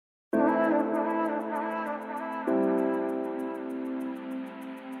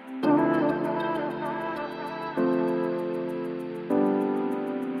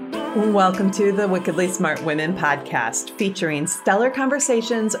Welcome to the Wickedly Smart Women podcast, featuring stellar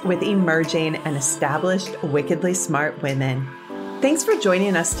conversations with emerging and established wickedly smart women. Thanks for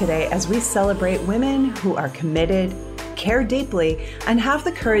joining us today as we celebrate women who are committed, care deeply, and have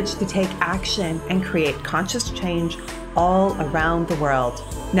the courage to take action and create conscious change all around the world.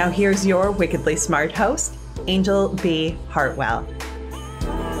 Now here's your wickedly smart host, Angel B. Hartwell.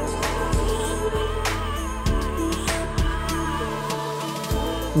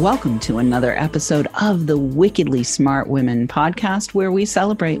 Welcome to another episode of the Wickedly Smart Women podcast, where we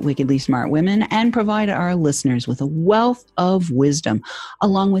celebrate wickedly smart women and provide our listeners with a wealth of wisdom,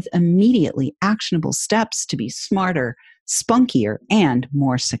 along with immediately actionable steps to be smarter, spunkier, and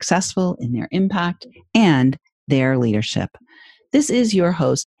more successful in their impact and their leadership. This is your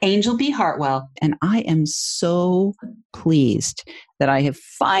host, Angel B. Hartwell, and I am so pleased that I have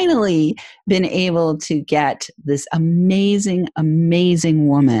finally been able to get this amazing, amazing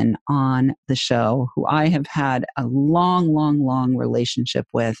woman on the show who I have had a long relationship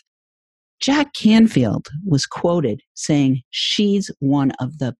with. Jack Canfield was quoted saying she's one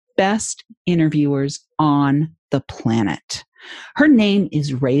of the best interviewers on the planet. Her name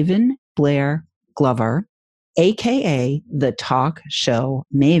is Raven Blair Glover, aka the Talk Show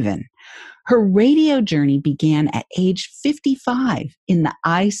Maven. Her radio journey began at age 55 in the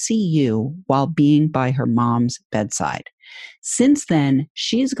ICU while being by her mom's bedside. Since then,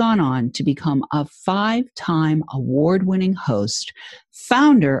 she's gone on to become a 5-time award-winning host,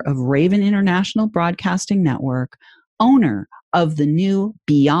 founder of Raven International Broadcasting Network, owner of the new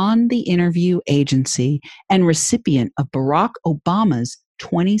Beyond the Interview agency, and recipient of Barack Obama's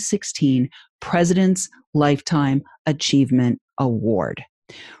 2016 President's Lifetime Achievement Award.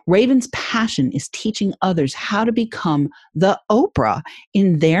 Raven's passion is teaching others how to become the Oprah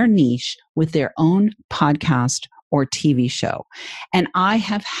in their niche with their own podcast or TV show. And I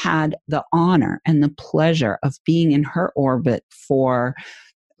have had the honor and the pleasure of being in her orbit for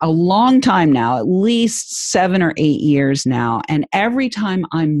a long time now, at least 7 or 8 years now. And every time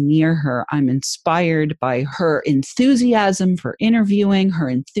I'm near her, I'm inspired by her enthusiasm for interviewing, her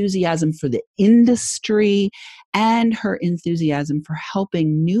enthusiasm for the industry, and her enthusiasm for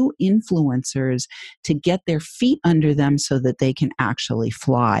helping new influencers to get their feet under them so that they can actually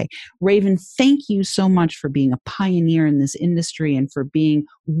fly. Raven, thank you so much for being a pioneer in this industry and for being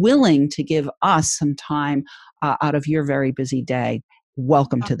willing to give us some time out of your very busy day.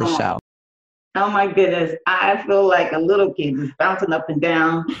 Welcome to the show. Oh my goodness. I feel like a little kid just bouncing up and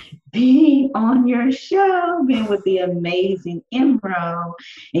down, being on your show, being with the amazing Emerald.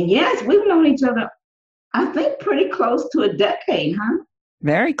 And yes, we've known each other, I think, pretty close to a decade, huh?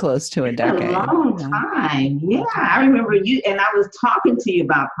 Very close to a decade. A long time. Yeah, I remember you, and I was talking to you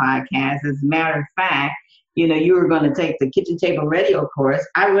about podcasts. As a matter of fact, you know, you were going to take the kitchen table radio course.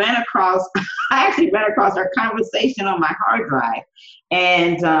 I actually ran across our conversation on my hard drive.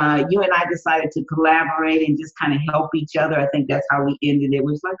 And you and I decided to collaborate and just kind of help each other. I think that's how we ended it. It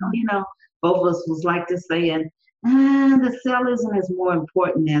was like, both of us was like this saying, the cell isn't as more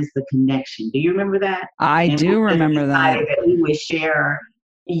important as the connection. Do you remember that? I do remember that. We would share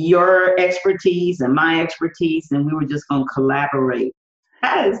your expertise and my expertise, and we were just going to collaborate.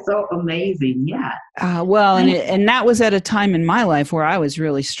 That is so amazing. Yeah. And that was at a time in my life where I was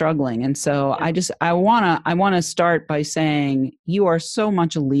really struggling. And so I want to start by saying you are so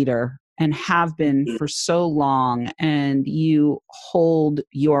much a leader and have been for so long, and you hold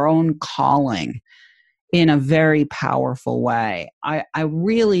your own calling in a very powerful way. I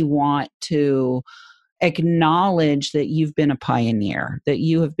really want to acknowledge that you've been a pioneer, that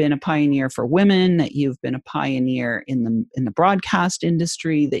you have been a pioneer for women, that you've been a pioneer in the broadcast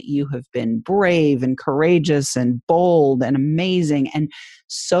industry, that you have been brave and courageous and bold and amazing and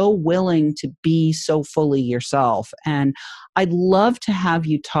so willing to be so fully yourself. And I'd love to have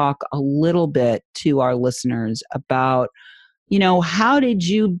you talk a little bit to our listeners about, how did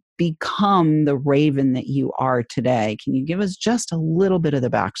you become the Raven that you are today? Can you give us just a little bit of the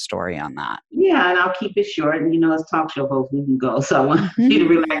backstory on that? Yeah, and I'll keep it short. And it's talk show host, we can go. So I want you to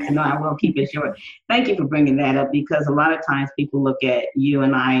relax and know I will keep it short. Thank you for bringing that up, because a lot of times people look at you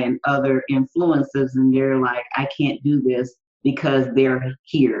and I and other influencers and they're like, I can't do this because they're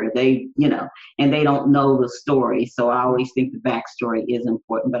here. And they don't know the story. So I always think the backstory is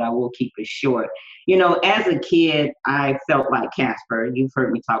important, but I will keep it short. As a kid, I felt like Casper. You've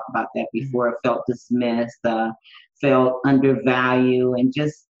heard me talk about that before. I felt dismissed, felt undervalued, and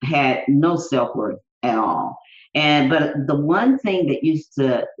just had no self-worth at all. But the one thing that used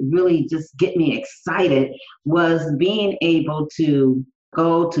to really just get me excited was being able to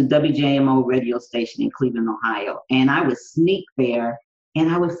go to WJMO radio station in Cleveland, Ohio. And I would sneak there and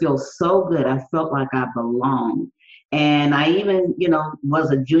I would feel so good. I felt like I belonged. And I even,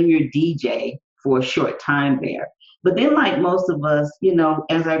 was a junior DJ for a short time there. But then, like most of us,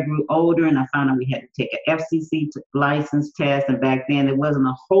 as I grew older and I found out we had to take an FCC license test, and back then there wasn't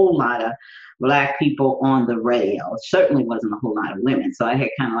a whole lot of Black people on the radio. Certainly wasn't a whole lot of women. So I had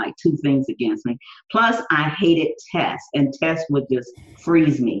kind of like two things against me. Plus, I hated tests, and tests would just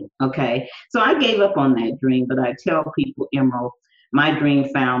freeze me. Okay. So I gave up on that dream, but I tell people, Emerald, my dream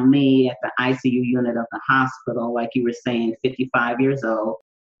found me at the ICU unit of the hospital, like you were saying, 55 years old.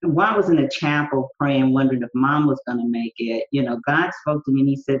 While I was in the chapel praying, wondering if mom was going to make it, God spoke to me and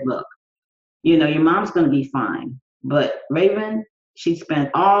he said, look, your mom's going to be fine. But Raven, she spent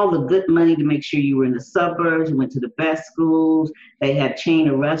all the good money to make sure you were in the suburbs, you went to the best schools, they had chain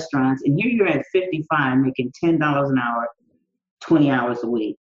of restaurants, and here you're at 55 making $10 an hour, 20 hours a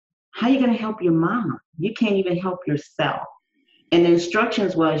week. How are you going to help your mom? You can't even help yourself. And the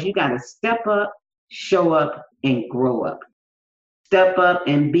instructions was you got to step up, show up, and grow up. Step up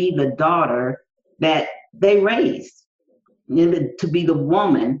and be the daughter that they raised, to be the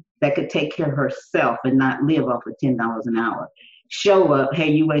woman that could take care of herself and not live off of $10 an hour. Show up. Hey,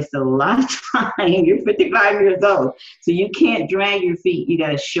 you wasted a lot of time. You're 55 years old. So you can't drag your feet. You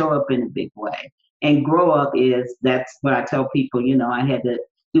got to show up in a big way. And grow up that's what I tell people, I had to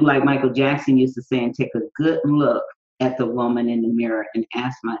do like Michael Jackson used to say and take a good look at the woman in the mirror and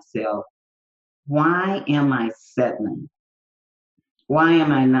ask myself, why am I settling? Why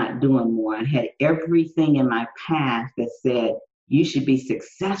am I not doing more? I had everything in my past that said, you should be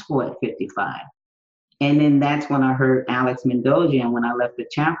successful at 55. And then that's when I heard Alex Mendoza. And when I left the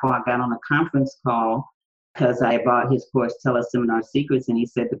chapel, I got on a conference call because I bought his course, Teleseminar Secrets. And he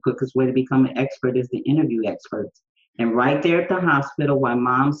said the quickest way to become an expert is to interview experts. And right there at the hospital while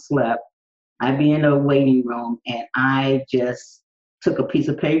mom slept, I'd be in a waiting room and I just took a piece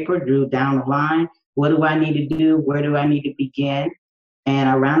of paper, drew down the line. What do I need to do? Where do I need to begin? And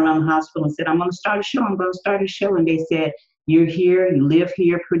I ran around the hospital and said, I'm going to start a show. I'm going to start a show. And they said, you're here, you live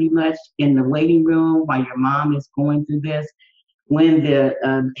here pretty much in the waiting room while your mom is going through this. When the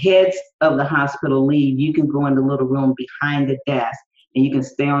heads of the hospital leave, you can go in the little room behind the desk and you can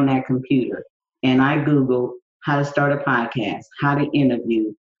stay on that computer. And I Googled how to start a podcast, how to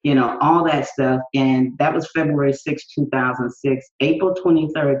interview, all that stuff. And that was February 6, 2006. April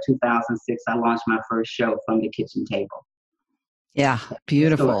 23rd, 2006, I launched my first show, From the Kitchen Table. Yeah,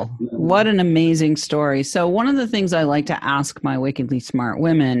 beautiful. What an amazing story. So one of the things I like to ask my wickedly smart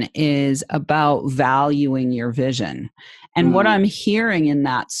women is about valuing your vision. And what I'm hearing in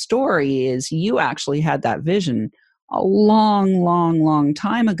that story is you actually had that vision a long, long, long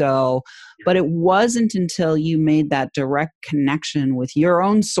time ago, but it wasn't until you made that direct connection with your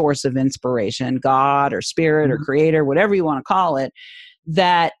own source of inspiration, God or spirit or creator, whatever you want to call it,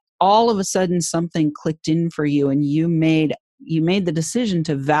 that all of a sudden something clicked in for you and you made the decision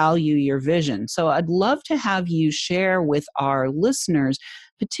to value your vision. So I'd love to have you share with our listeners,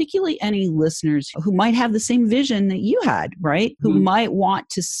 particularly any listeners who might have the same vision that you had, right? Who might want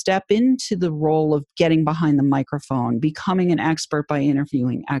to step into the role of getting behind the microphone, becoming an expert by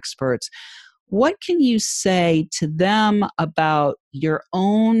interviewing experts. What can you say to them about your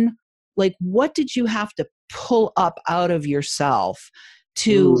own, like, what did you have to pull up out of yourself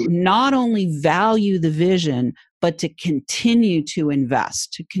to not only value the vision, but to continue to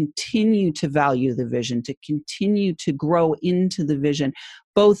invest, to continue to value the vision, to continue to grow into the vision,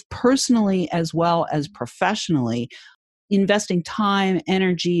 both personally as well as professionally, investing time,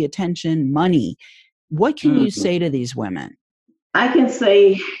 energy, attention, money. What can you say to these women? I can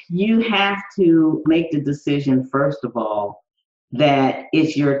say you have to make the decision, first of all, that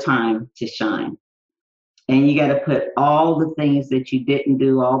it's your time to shine. And you got to put all the things that you didn't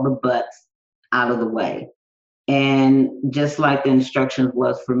do, all the buts, out of the way. And just like the instructions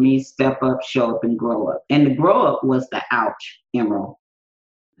was for me, step up, show up, and grow up. And the grow up was the ouch, Emerald.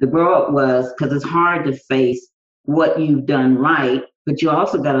 The grow up was, because it's hard to face what you've done right, but you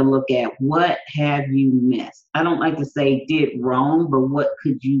also got to look at what have you missed. I don't like to say did wrong, but what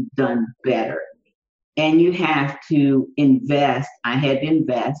could you done better? And you have to invest. I had to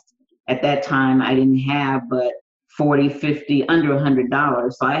invest. At that time, I didn't have but $40, $50, under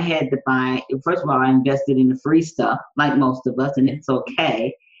 $100. So I had to buy, first of all, I invested in the free stuff, like most of us, and it's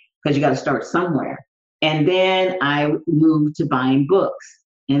okay, because you got to start somewhere. And then I moved to buying books.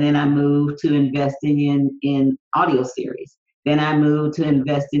 And then I moved to investing in audio series. Then I moved to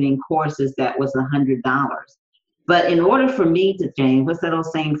investing in courses that was $100. But in order for me to change, what's that old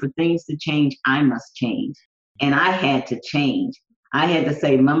saying? For things to change, I must change. And I had to change. I had to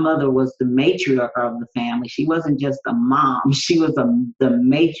say my mother was the matriarch of the family. She wasn't just a mom. She was the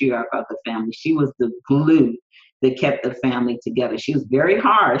matriarch of the family. She was the glue that kept the family together. She was very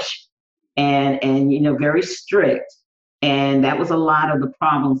harsh and very strict. And that was a lot of the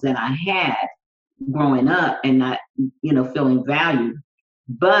problems that I had growing up and not, feeling valued.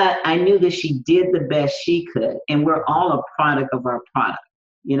 But I knew that she did the best she could. And we're all a product of our product.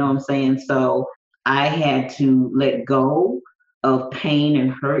 You know what I'm saying? So I had to let go of pain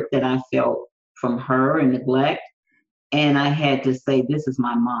and hurt that I felt from her and neglect. And I had to say, this is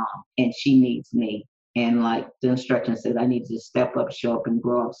my mom and she needs me. And like the instruction said, I need to step up, show up, and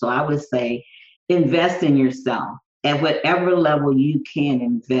grow up. So I would say, invest in yourself at whatever level you can.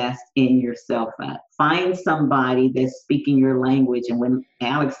 Invest in yourself at. Find somebody that's speaking your language. And when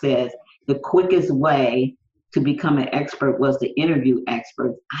Alex says the quickest way to become an expert was to interview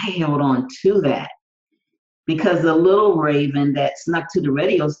experts, I held on to that. Because the little Raven that snuck to the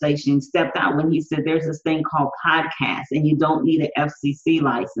radio station stepped out when he said there's this thing called podcast and you don't need an FCC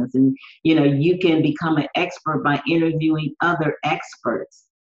license. And, you can become an expert by interviewing other experts.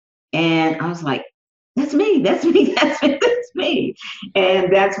 And I was like, that's me.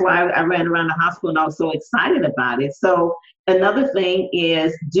 And that's why I ran around the hospital and I was so excited about it. So another thing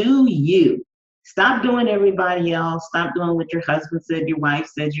is, do you. Stop doing everybody else. Stop doing what your husband said, your wife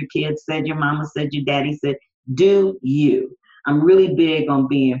said, your kids said, your mama said, your daddy said. Do you. I'm really big on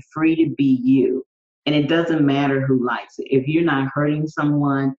being free to be you. And it doesn't matter who likes it. If you're not hurting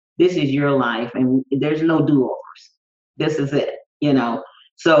someone, this is your life and there's no do-overs. This is it,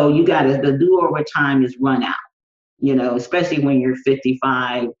 So you the do-over time is run out, especially when you're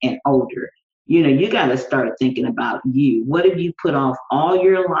 55 and older. You got to start thinking about you. What have you put off all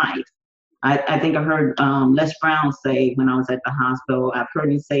your life? I think I heard Les Brown say when I was at the hospital, I've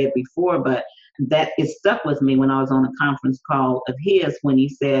heard him say it before, but that it stuck with me when I was on a conference call of his when he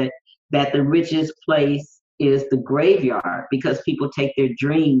said that the richest place is the graveyard because people take their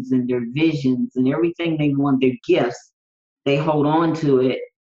dreams and their visions and everything they want, their gifts, they hold on to it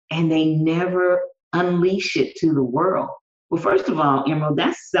and they never unleash it to the world. Well, first of all, Emerald,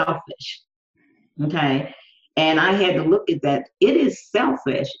 that's selfish, okay? And I had to look at that. It is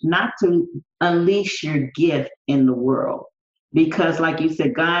selfish not to unleash your gift in the world. Because like you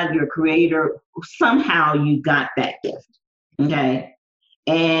said, God, your creator, somehow you got that gift, okay?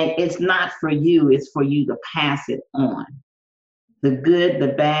 And it's not for you, it's for you to pass it on. The good,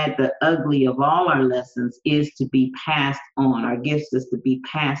 the bad, the ugly of all our lessons is to be passed on. Our gifts is to be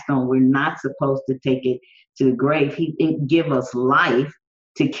passed on. We're not supposed to take it to the grave. He didn't give us life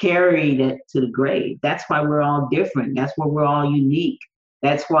to carry it to the grave. That's why we're all different. That's why we're all unique.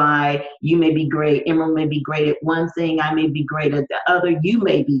 That's why you may be great. Emerald may be great at one thing. I may be great at the other. You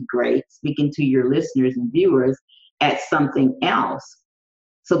may be great, speaking to your listeners and viewers, at something else.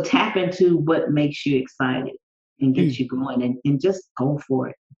 So tap into what makes you excited and gets you going and just go for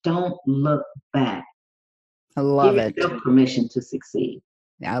it. Don't look back. I love it. Give yourself permission to succeed.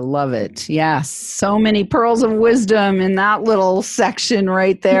 I love it. Yes. So many pearls of wisdom in that little section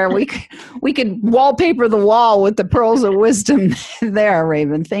right there. We could wallpaper the wall with the pearls of wisdom there,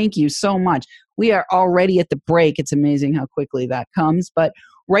 Raven. Thank you so much. We are already at the break. It's amazing how quickly that comes. But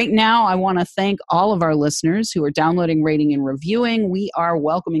right now, I want to thank all of our listeners who are downloading, rating, and reviewing. We are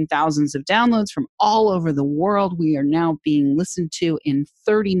welcoming thousands of downloads from all over the world. We are now being listened to in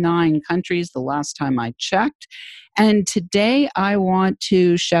 39 countries the last time I checked. And today I want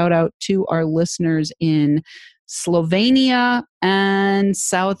to shout out to our listeners in Slovenia and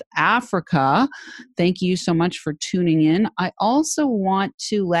South Africa. Thank you so much for tuning in. I also want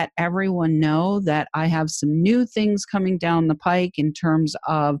to let everyone know that I have some new things coming down the pike in terms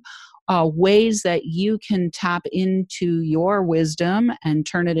of ways that you can tap into your wisdom and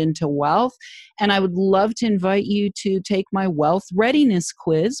turn it into wealth. And I would love to invite you to take my wealth readiness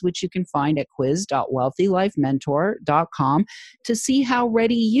quiz, which you can find at quiz.wealthylifementor.com to see how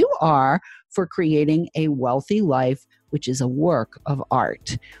ready you are for creating a wealthy life, which is a work of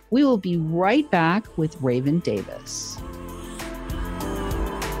art. We will be right back with Raven Davis.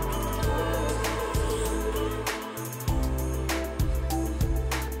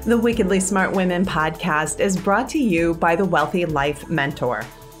 The Wickedly Smart Women podcast is brought to you by the Wealthy Life Mentor.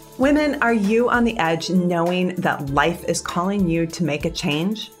 Women, are you on the edge knowing that life is calling you to make a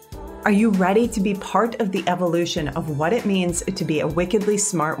change? Are you ready to be part of the evolution of what it means to be a wickedly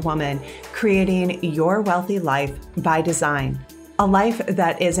smart woman, creating your wealthy life by design? A life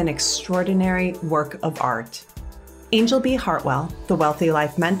that is an extraordinary work of art. Angel B. Hartwell, the Wealthy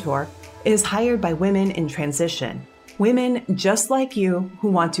Life Mentor, is hired by women in transition, Women just like you who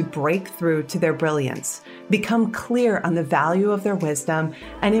want to break through to their brilliance, become clear on the value of their wisdom,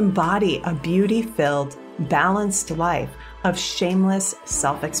 and embody a beauty-filled, balanced life of shameless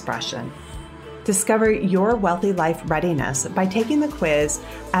self-expression. Discover your wealthy life readiness by taking the quiz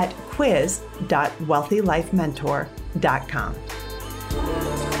at quiz.wealthylifementor.com.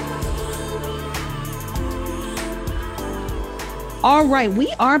 All right,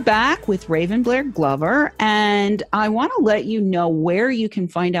 we are back with Raven Blair Glover, and I want to let you know where you can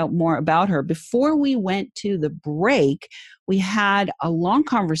find out more about her. Before we went to the break, we had a long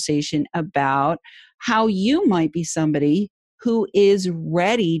conversation about how you might be somebody who is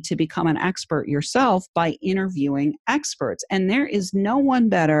ready to become an expert yourself by interviewing experts. And there is no one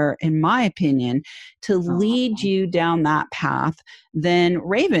better, in my opinion, to lead you down that path than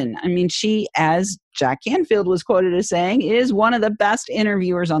Raven. I mean, she, as Jack Canfield was quoted as saying, is one of the best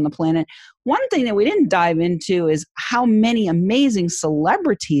interviewers on the planet. One thing that we didn't dive into is how many amazing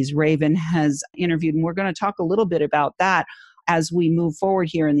celebrities Raven has interviewed. And we're going to talk a little bit about that as we move forward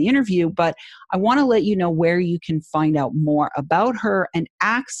here in the interview. But I want to let you know where you can find out more about her and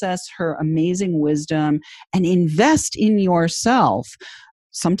access her amazing wisdom and invest in yourself.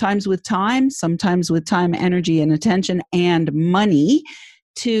 Sometimes with time, energy, and attention, and money,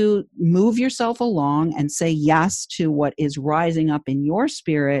 to move yourself along and say yes to what is rising up in your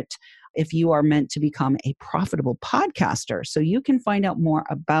spirit if you are meant to become a profitable podcaster. So you can find out more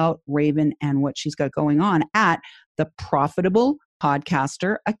about Raven and what she's got going on at the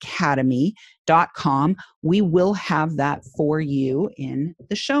profitablepodcasteracademy.com. We will have that for you in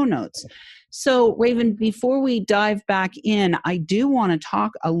the show notes. So Raven, before we dive back in, I do want to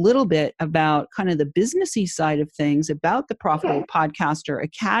talk a little bit about kind of the businessy side of things about the Profitable Podcaster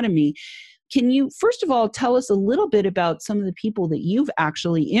Academy. Can you, first of all, tell us a little bit about some of the people that you've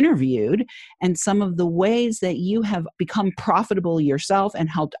actually interviewed and some of the ways that you have become profitable yourself and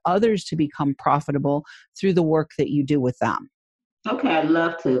helped others to become profitable through the work that you do with them? Okay, I'd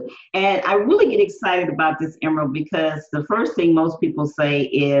love to. And I really get excited about this, Emerald, because the first thing most people say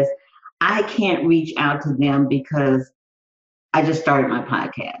is, I can't reach out to them because I just started my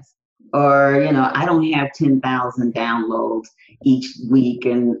podcast. Or, I don't have 10,000 downloads each week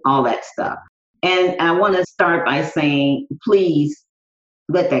and all that stuff. And I want to start by saying, please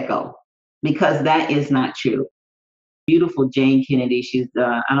let that go, because that is not true. Beautiful Jane Kennedy. She's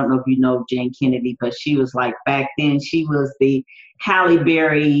I don't know if you know Jane Kennedy, but she was like, back then, she was the Halle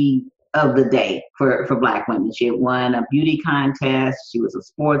Berry of the day for Black women. She had won a beauty contest. She was a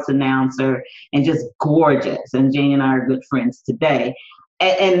sports announcer and just gorgeous. And Jane and I are good friends today.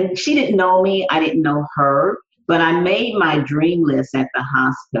 And she didn't know me. I didn't know her. But I made my dream list at the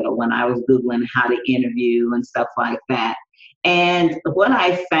hospital when I was Googling how to interview and stuff like that. And what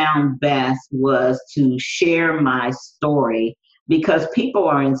I found best was to share my story, because people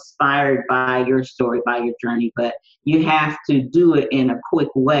are inspired by your story, by your journey, but you have to do it in a quick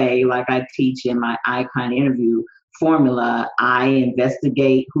way. Like I teach in my Icon interview formula, I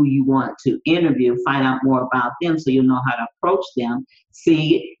investigate who you want to interview, find out more about them so you'll know how to approach them.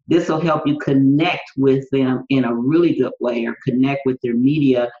 See, this will help you connect with them in a really good way, or connect with their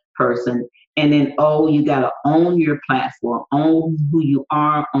media person. And then, you got to own your platform, own who you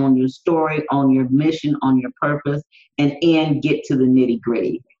are, own your story, own your mission, own your purpose, and get to the nitty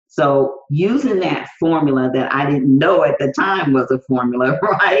gritty. So using that formula that I didn't know at the time was a formula,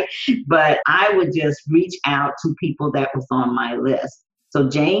 right? But I would just reach out to people that was on my list. So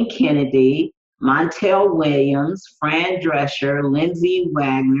Jane Kennedy, Montel Williams, Fran Drescher, Lindsay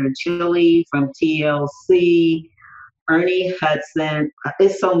Wagner, Chili from TLC, Ernie Hudson.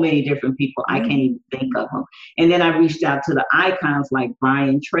 It's so many different people. I can't even think of them. And then I reached out to the icons like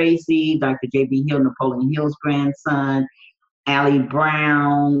Brian Tracy, Dr. J.B. Hill, Napoleon Hill's grandson, Allie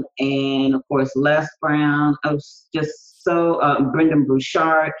Brown, and of course Les Brown. I was just so Brendan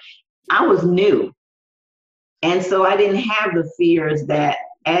Bouchard. I was new, and so I didn't have the fears that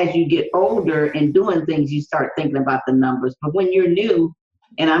as you get older and doing things, you start thinking about the numbers. But when you're new,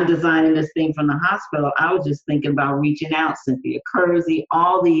 and I'm designing this thing from the hospital, I was just thinking about reaching out, Cynthia Kersey,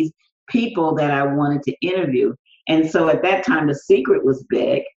 all these people that I wanted to interview. And so at that time, The Secret was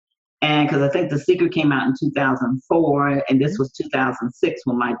big. And because I think The Secret came out in 2004, and this was 2006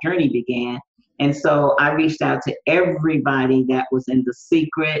 when my journey began. And so I reached out to everybody that was in The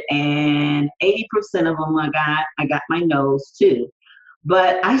Secret, and 80% of them I got my no's too.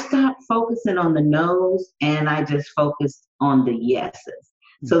 But I stopped focusing on the no's, and I just focused on the yeses.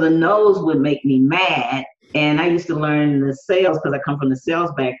 So the no's would make me mad. And I used to learn the sales, because I come from the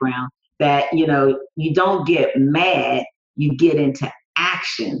sales background, that, you don't get mad, you get into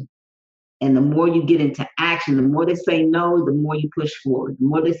action. And the more you get into action, the more they say no, the more you push forward. The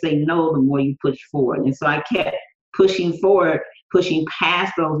more they say no, the more you push forward. And so I kept pushing forward, pushing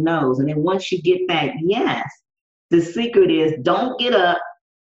past those no's. And then once you get that yes, the secret is don't get up,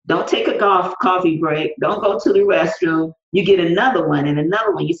 don't take a coffee break, don't go to the restroom. You get another one and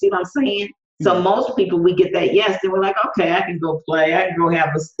another one. You see what I'm saying? So most people, we get that yes, then we're like, okay, I can go play, I can go have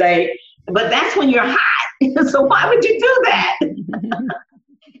a steak. But that's when you're hot. So why would you do that?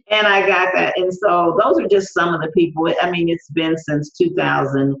 And I got that. And so those are just some of the people. I mean, it's been since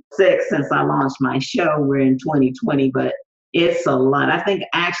 2006 since I launched my show. We're in 2020, but it's a lot. I think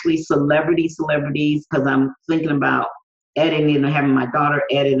actually celebrities, because I'm thinking about editing and having my daughter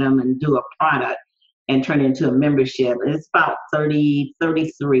edit them and do a product and turn it into a membership. And it's about 30,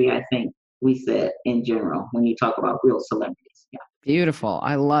 33, I think we said in general when you talk about real celebrities. Yeah. Beautiful.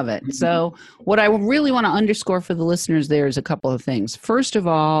 I love it. So what I really want to underscore for the listeners there is a couple of things. First of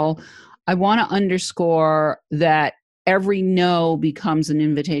all, I want to underscore that every no becomes an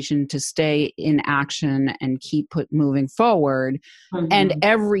invitation to stay in action and keep moving forward. Mm-hmm. And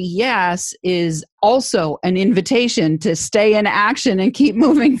every yes is also an invitation to stay in action and keep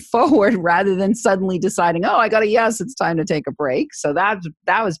moving forward rather than suddenly deciding, oh, I got a yes, it's time to take a break. So that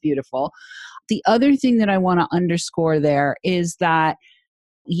was beautiful. The other thing that I want to underscore there is that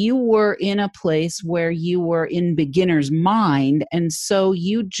you were in a place where you were in beginner's mind. And so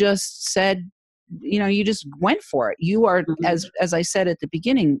you just said, you just went for it. You are, as I said at the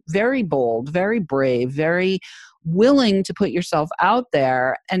beginning, very bold, very brave, very willing to put yourself out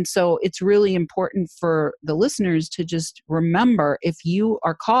there. And so it's really important for the listeners to just remember, if you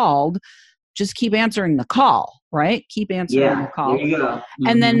are called, just keep answering the call, right? Keep answering the call. There you go. Mm-hmm.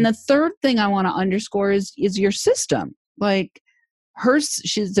 And then the third thing I want to underscore is your system. Like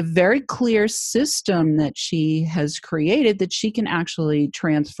she's a very clear system that she has created that she can actually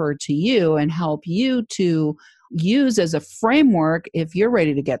transfer to you and help you to use as a framework if you're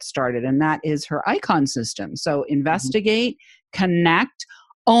ready to get started. And that is her icon system. So investigate, connect,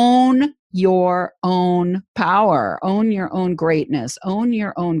 own your own power, own your own greatness, own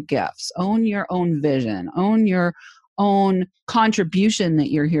your own gifts, own your own vision, own your own contribution that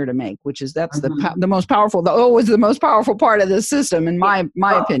you're here to make, which is the most powerful. The O is the most powerful part of the system, in my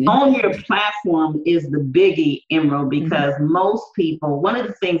opinion. Own your platform is the biggie, Emerald, because most people, one of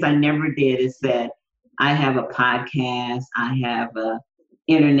the things I never did is said, I have a podcast, I have a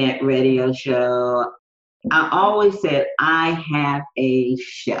internet radio show. I always said, I have a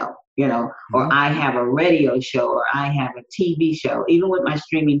show, or I have a radio show, or I have a TV show. Even with my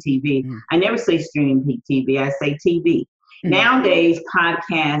streaming TV, I never say streaming TV, I say TV. Nowadays,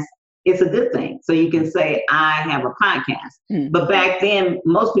 podcast is a good thing. So you can say, I have a podcast. But back then,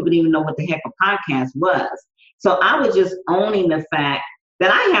 most people didn't even know what the heck a podcast was. So I was just owning the fact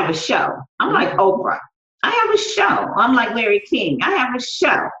that I have a show. I'm like Oprah. I have a show. I'm like Larry King. I have a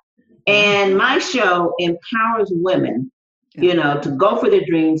show. And my show empowers women, to go for their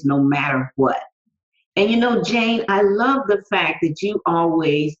dreams no matter what. And Jane, I love the fact that you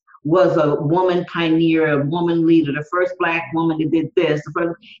always was a woman pioneer, a woman leader, the first Black woman that did this.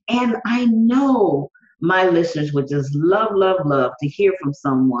 And I know my listeners would just love to hear from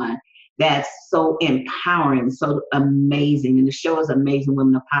someone that's so empowering, so amazing. And the show is Amazing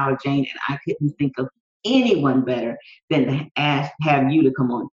Women of Power, Jane. And I couldn't think of anyone better than to have you to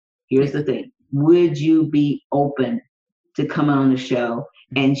come on. Here's the thing. Would you be open to coming on the show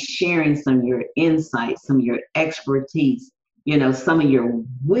and sharing some of your insights, some of your expertise, some of your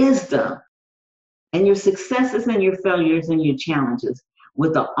wisdom and your successes and your failures and your challenges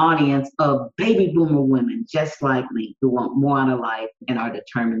with the audience of baby boomer women just like me who want more out of life and are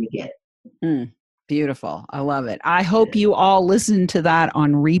determined to get it? Beautiful. I love it. I hope you all listened to that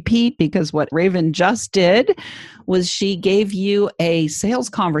on repeat, because what Raven just did was she gave you a sales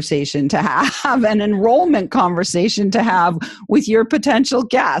conversation to have, an enrollment conversation to have with your potential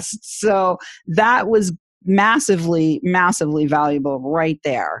guests. So that was massively valuable right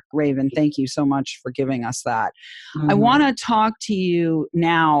there. Raven, thank you so much for giving us that. I want to talk to you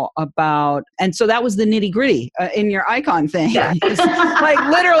now about, and so that was the nitty gritty in your icon thing. Yeah. Like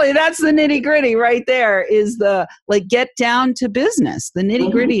literally that's the nitty gritty right there, is the get down to business. The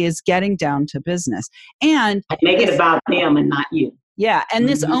nitty gritty is getting down to business and make it about them and not you. Yeah. And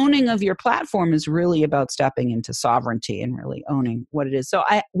this owning of your platform is really about stepping into sovereignty and really owning what it is. So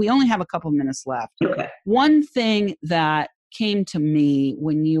we only have a couple minutes left. Okay. One thing that came to me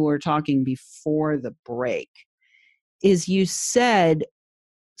when you were talking before the break is you said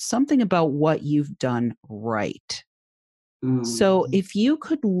something about what you've done right. So if you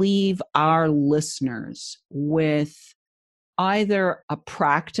could leave our listeners with either a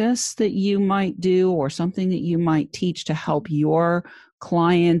practice that you might do or something that you might teach to help your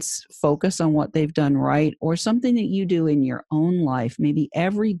clients focus on what they've done right, or something that you do in your own life, maybe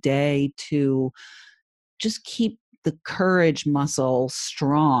every day, to just keep the courage muscle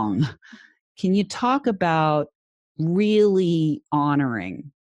strong? Can you talk about really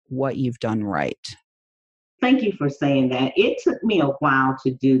honoring what you've done right? Thank you for saying that. It took me a while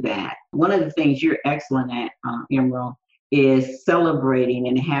to do that. One of the things you're excellent at, Emerald, is celebrating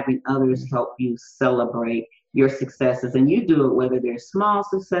and having others help you celebrate your successes. And you do it whether they're small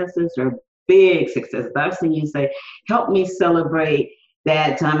successes or big successes. I've seen you say, help me celebrate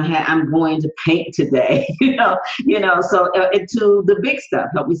that I'm going to paint today, so to the big stuff,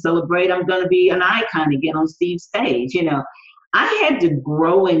 help me celebrate I'm going to be an icon again on Steve's stage. I had to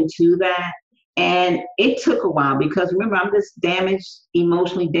grow into that. And it took a while because remember, I'm this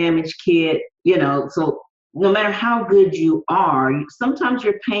emotionally damaged kid, so no matter how good you are, sometimes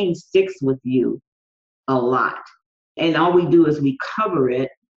your pain sticks with you a lot. And all we do is we cover it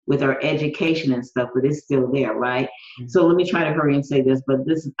with our education and stuff, but it's still there, right? Mm-hmm. So let me try to hurry and say this, but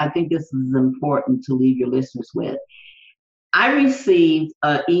I think this is important to leave your listeners with. I received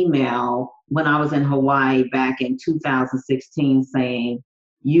an email when I was in Hawaii back in 2016 saying,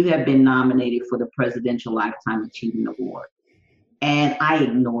 you have been nominated for the Presidential Lifetime Achievement Award. And I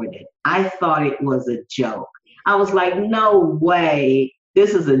ignored it. I thought it was a joke. I was like, no way.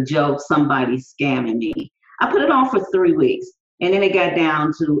 This is a joke. Somebody's scamming me. I put it on for 3 weeks. And then it got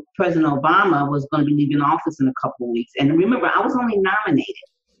down to President Obama was going to be leaving office in a couple of weeks. And remember, I was only nominated.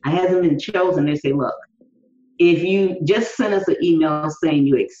 I hadn't been chosen. They say, look, if you just send us an email saying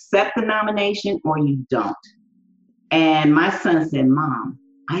you accept the nomination or you don't. And my son said, Mom,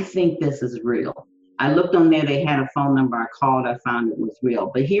 I think this is real. I looked on there, they had a phone number. I called, I found it was real.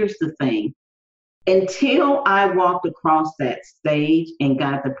 But here's the thing. Until I walked across that stage and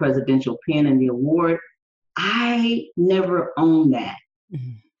got the presidential pin and the award, I never owned that.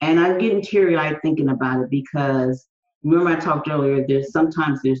 Mm-hmm. And I'm getting teary-eyed thinking about it because remember I talked earlier,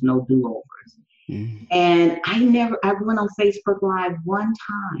 sometimes there's no do-overs. Mm-hmm. And I went on Facebook Live one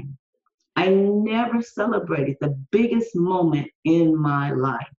time. I never celebrated the biggest moment in my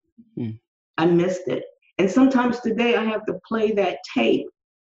life. Mm. I missed it. And sometimes today I have to play that tape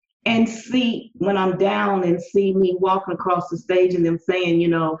and see when I'm down and see me walking across the stage and them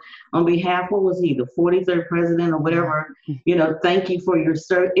saying, on behalf, what was he, the 43rd president or whatever, thank you for your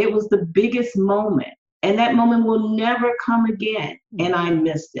service. It was the biggest moment. And that moment will never come again. And I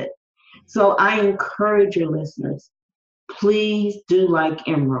missed it. So I encourage your listeners, please do like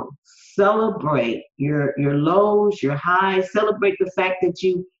Emerald. Celebrate your lows, your highs. Celebrate the fact that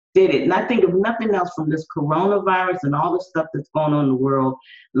you did it. And I think of nothing else from this coronavirus and all the stuff that's going on in the world.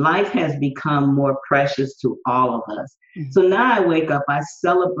 Life has become more precious to all of us. Mm-hmm. So now I wake up, I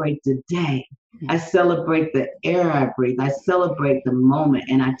celebrate the day. Mm-hmm. I celebrate the air I breathe. I celebrate the moment.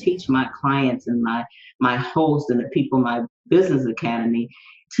 And I teach my clients and my hosts and the people in my business academy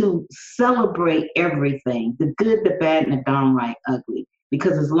to celebrate everything, the good, the bad, and the downright ugly.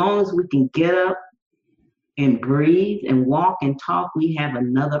 Because as long as we can get up and breathe and walk and talk, we have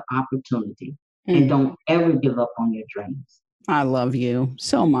another opportunity. Mm-hmm. And don't ever give up on your dreams. I love you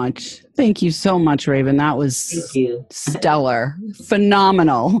so much. Thank you so much, Raven. That was stellar,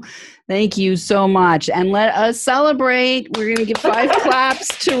 phenomenal. Thank you so much. And let us celebrate. We're going to give 5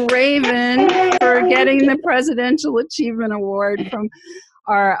 claps to Raven for getting the Presidential Achievement Award from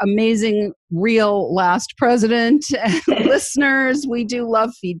our amazing real last president. Listeners, we do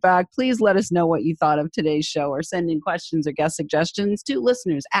love feedback. Please let us know what you thought of today's show or send in questions or guest suggestions to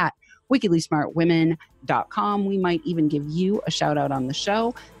listeners at wickedlysmartwomen.com. We might even give you a shout out on the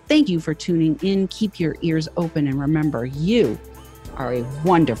show. Thank you for tuning in. Keep your ears open and remember, you are a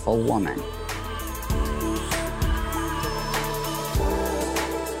wonderful woman.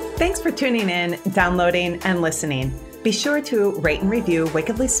 Thanks for tuning in, downloading, and listening. Be sure to rate and review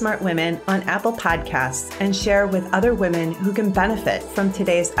Wickedly Smart Women on Apple Podcasts and share with other women who can benefit from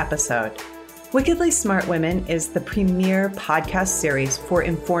today's episode. Wickedly Smart Women is the premier podcast series for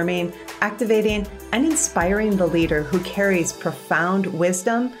informing, activating, and inspiring the leader who carries profound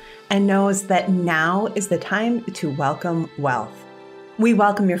wisdom and knows that now is the time to welcome wealth. We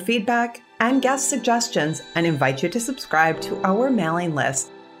welcome your feedback and guest suggestions and invite you to subscribe to our mailing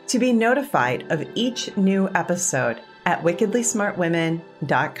list to be notified of each new episode at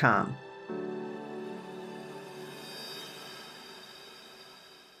wickedlysmartwomen.com.